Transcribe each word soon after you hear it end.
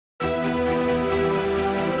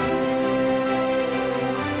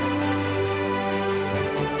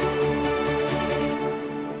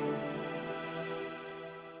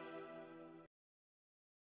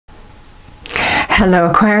Hello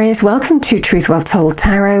Aquarius, welcome to Truth Well Told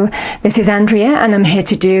Tarot. This is Andrea and I'm here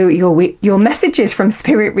to do your messages from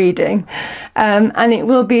Spirit reading. And it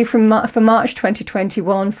will be for March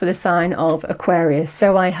 2021 for the sign of Aquarius.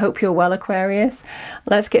 So I hope you're well, Aquarius.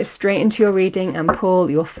 Let's get straight into your reading and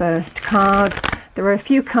pull your first card. There are a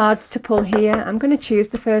few cards to pull here. I'm going to choose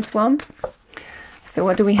the first one. So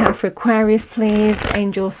what do we have for Aquarius, please?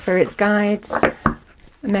 Angels, spirits, guides. A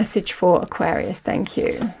message for Aquarius, thank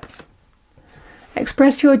you.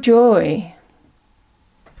 Express your joy.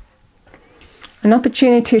 An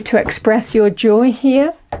opportunity to express your joy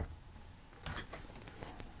here.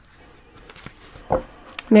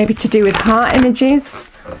 Maybe to do with heart energies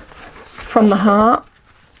from the heart.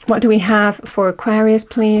 What do we have for Aquarius,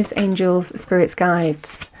 please? Angels, spirits,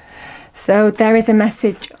 guides. So there is a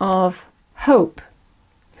message of hope.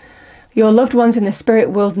 Your loved ones in the spirit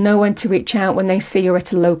world know when to reach out when they see you're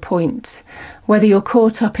at a low point. Whether you're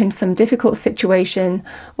caught up in some difficult situation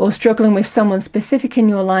or struggling with someone specific in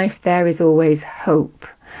your life, there is always hope.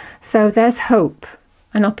 So there's hope,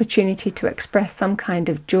 an opportunity to express some kind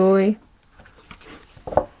of joy.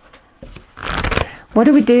 What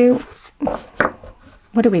do we do?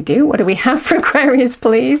 What do we do? What do we have for Aquarius,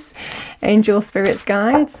 please? Angel, spirits,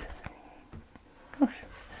 guides.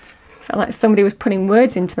 Felt like somebody was putting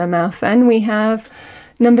words into my mouth then. We have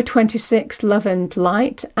number 26, love and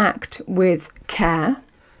light, act with care.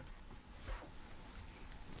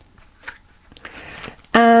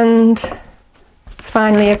 And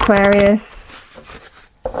finally, Aquarius,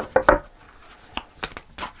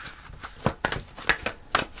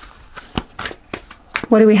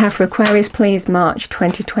 what do we have for Aquarius, please? March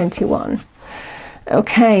 2021.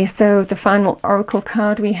 Okay, so the final oracle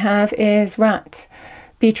card we have is Rat.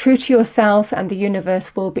 Be true to yourself and the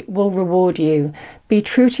universe will reward you. Be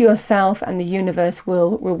true to yourself and the universe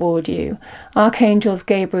will reward you. Archangels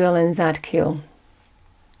Gabriel and Zadkiel.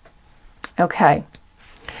 Okay,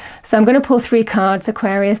 so I'm going to pull 3 cards,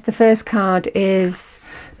 Aquarius. The first card is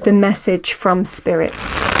the message from Spirit.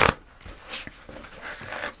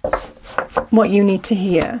 What you need to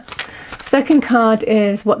hear. Second card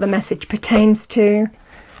is what the message pertains to.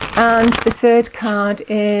 And the third card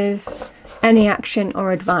is any action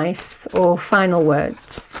or advice or final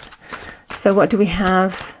words. So what do we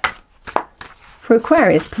have for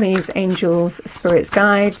Aquarius, please? Angels, spirits,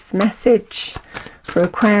 guides, message for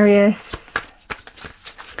Aquarius,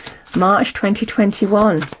 March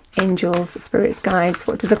 2021. Angels, spirits, guides.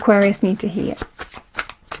 What does Aquarius need to hear?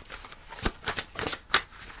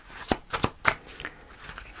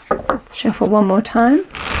 Let's shuffle one more time.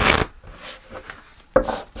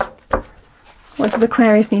 What does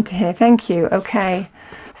Aquarius need to hear? Thank you. Okay,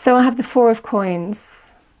 so I have the 4 of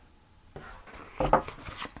coins.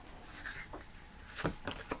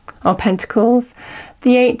 Or pentacles.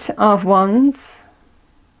 The 8 of wands.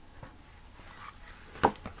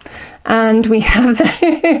 And we have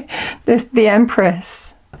the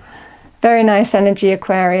Empress. Very nice energy,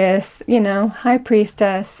 Aquarius. You know, High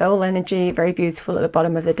Priestess, soul energy, very beautiful at the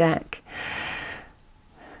bottom of the deck.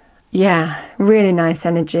 Yeah, really nice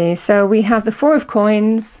energy. So we have the 4 of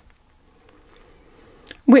coins,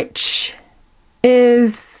 which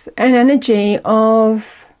is an energy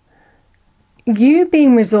of you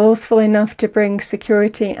being resourceful enough to bring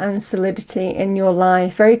security and solidity in your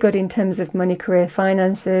life. Very good in terms of money, career,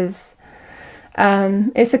 finances.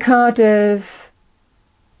 It's a card of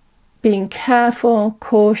being careful,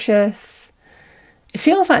 cautious. It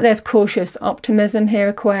feels like there's cautious optimism here,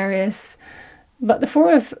 Aquarius. But the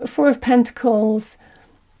 4 of Pentacles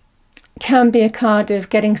can be a card of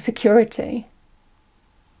getting security.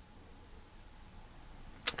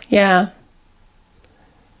 Yeah.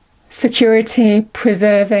 Security,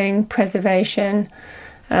 preservation.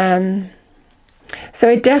 So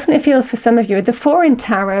it definitely feels for some of you. The 4 in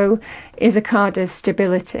Tarot is a card of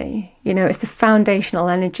stability. You know, it's the foundational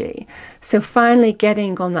energy. So finally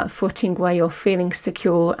getting on that footing where you're feeling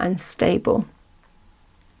secure and stable.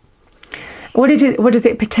 What does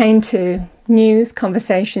it pertain to? News,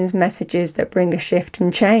 conversations, messages that bring a shift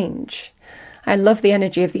and change. I love the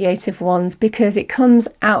energy of the 8 of Wands because it comes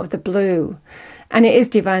out of the blue and it is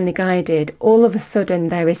divinely guided. All of a sudden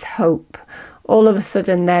there is hope. All of a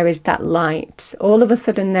sudden there is that light. All of a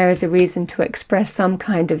sudden there is a reason to express some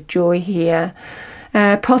kind of joy here.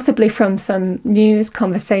 Possibly from some news,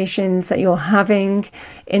 conversations that you're having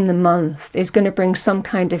in the month is going to bring some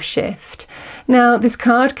kind of shift. Now, this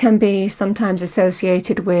card can be sometimes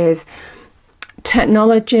associated with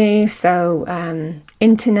technology, so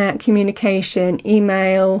internet communication,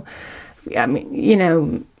 email, I mean, you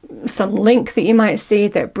know, some link that you might see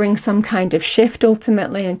that brings some kind of shift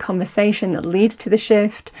ultimately, and conversation that leads to the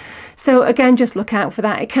shift. So again, just look out for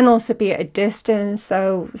that. It can also be at a distance.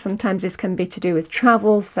 So sometimes this can be to do with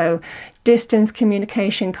travel. So distance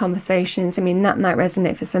communication, conversations. I mean, that might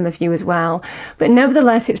resonate for some of you as well. But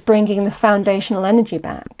nevertheless, it's bringing the foundational energy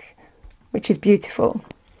back, which is beautiful.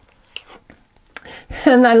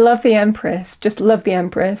 And I love the Empress. Just love the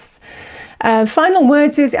Empress. Final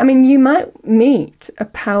words is, I mean, you might meet a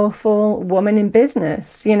powerful woman in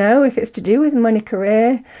business, you know, if it's to do with money,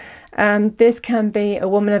 career. This can be a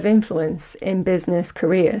woman of influence in business,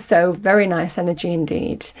 career. So very nice energy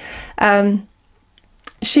indeed.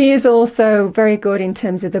 She is also very good in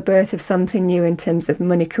terms of the birth of something new in terms of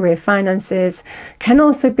money, career, finances. Can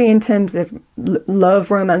also be in terms of love,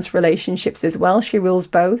 romance, relationships as well. She rules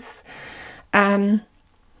both.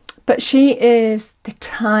 But she is, the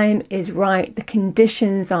time is right. The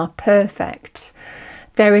conditions are perfect.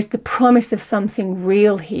 There is the promise of something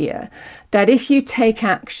real here, that if you take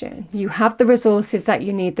action, you have the resources that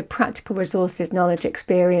you need, the practical resources, knowledge,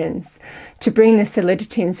 experience, to bring the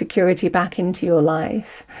solidity and security back into your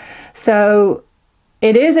life. So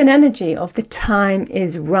it is an energy of the time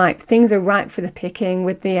is ripe. Things are ripe for the picking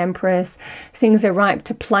with the Empress. Things are ripe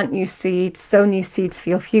to plant new seeds, sow new seeds for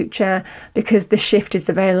your future, because the shift is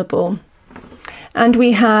available. And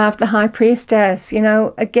we have the High Priestess. You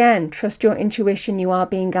know, again, trust your intuition. You are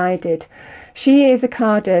being guided. She is a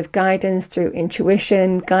card of guidance through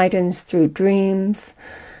intuition, guidance through dreams.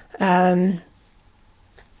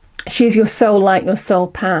 She's your soul light, your soul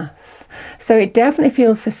path. So it definitely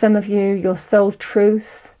feels for some of you, your soul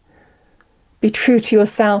truth. Be true to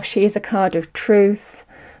yourself. She is a card of truth.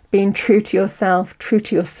 Being true to yourself, true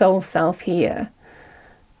to your soul self here.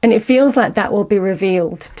 And it feels like that will be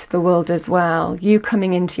revealed to the world as well. You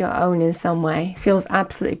coming into your own in some way. Feels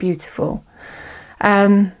absolutely beautiful.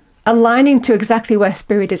 Aligning to exactly where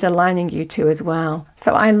Spirit is aligning you to as well.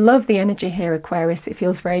 So I love the energy here, Aquarius. It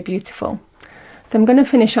feels very beautiful. So I'm going to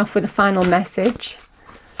finish off with a final message.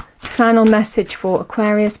 Final message for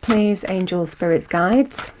Aquarius, please. Angels, spirits,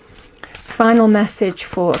 guides. Final message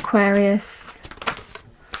for Aquarius.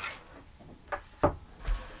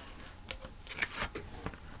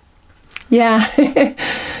 Yeah.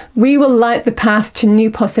 We will light the path to new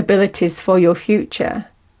possibilities for your future.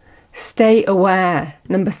 Stay aware,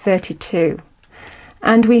 number 32.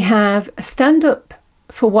 And we have stand up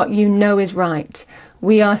for what you know is right.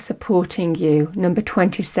 We are supporting you, number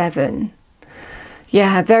 27.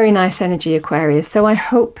 Yeah, very nice energy, Aquarius. So I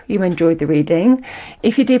hope you enjoyed the reading.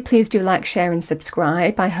 If you did, please do like, share and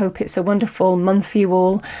subscribe. I hope it's a wonderful month for you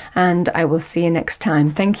all, and I will see you next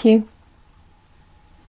time. Thank you.